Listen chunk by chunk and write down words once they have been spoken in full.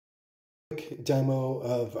Demo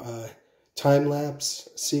of time-lapse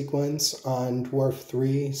sequence on Dwarf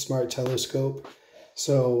 3 Smart Telescope.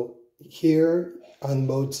 So here on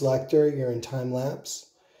mode selector, you're in time-lapse.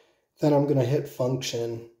 Then I'm going to hit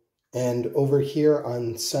function, and over here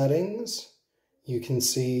on settings, you can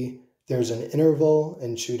see there's an interval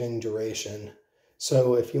and shooting duration.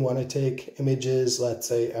 So if you want to take images, let's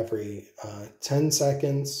say every 10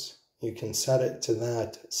 seconds, you can set it to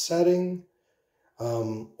that setting.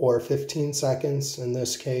 Or 15 seconds in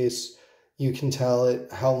this case. You can tell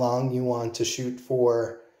it how long you want to shoot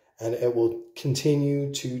for, and it will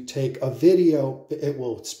continue to take a video. It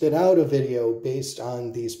will spit out a video based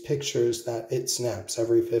on these pictures that it snaps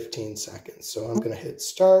every 15 seconds. So I'm going to hit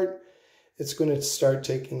start. It's going to start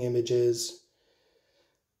taking images.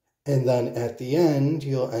 And then at the end,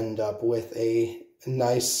 you'll end up with a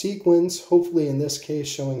nice sequence, hopefully in this case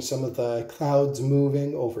showing some of the clouds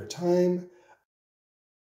moving over time.